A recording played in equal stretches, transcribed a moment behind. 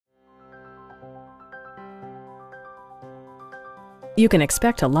You can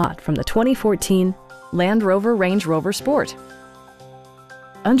expect a lot from the 2014 Land Rover Range Rover Sport.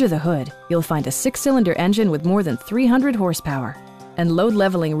 Under the hood, you'll find a 6-cylinder engine with more than 300 horsepower, and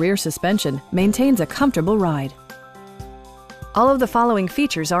load-leveling rear suspension maintains a comfortable ride. All of the following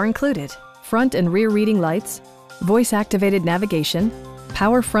features are included: front and rear reading lights, voice-activated navigation,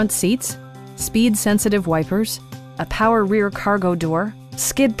 power front seats, speed-sensitive wipers, a power rear cargo door,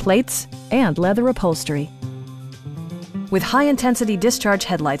 skid plates, and leather upholstery. With high-intensity discharge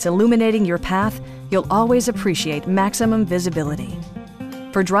headlights illuminating your path, you'll always appreciate maximum visibility.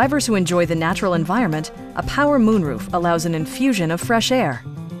 For drivers who enjoy the natural environment, a power moonroof allows an infusion of fresh air.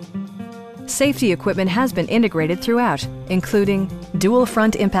 Safety equipment has been integrated throughout, including dual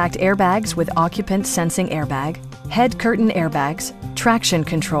front impact airbags with occupant sensing airbag, head curtain airbags, traction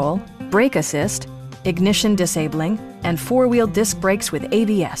control, brake assist, ignition disabling, and 4-wheel disc brakes with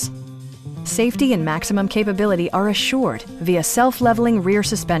ABS. Safety and maximum capability are assured via self-leveling rear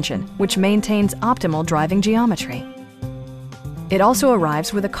suspension, which maintains optimal driving geometry. It also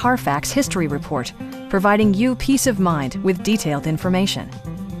arrives with a Carfax history report, providing you peace of mind with detailed information.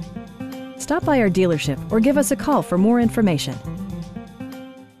 Stop by our dealership or give us a call for more information.